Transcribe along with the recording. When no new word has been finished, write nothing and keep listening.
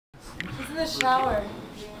in the shower.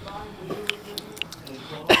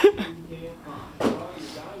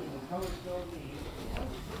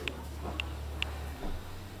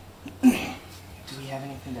 Do we have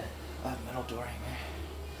anything to metal door hanger?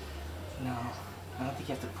 No. I don't think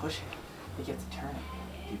you have to push it. I think you have to turn it.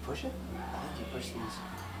 Do you push it? I think you push these.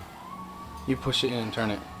 You push it in and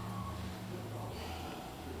turn it.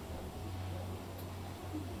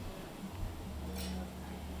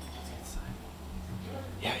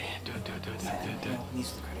 Yeah, do it.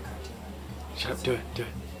 Needs the credit card too. Shut up, do it.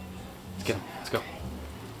 Let's get him. Let's go.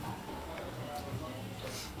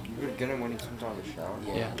 You would get him when he comes out of the shower?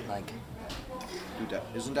 Yeah. Like. Dude, that,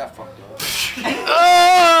 isn't that fucked up? Isn't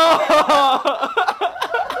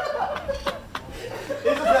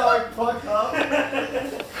that like fucked up?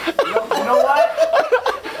 You know what?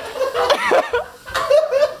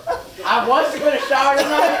 I was gonna shower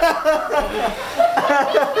tonight.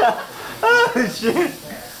 Oh shit.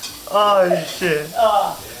 Oh shit.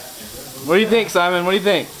 What do you think, Simon? What do you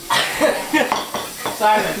think?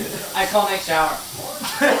 Simon, I call next shower.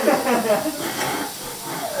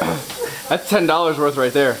 That's $10 worth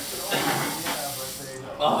right there.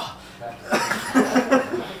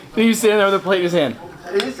 He's standing there with a plate in his hand.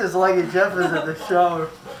 He's just like Jeff is at the shower.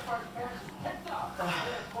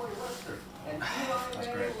 That's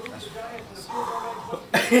great.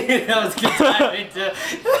 That was good timing too.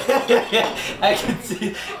 I can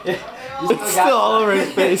see. It's still all over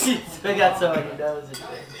his face. He still got some on your nose.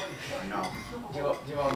 I know. Do you want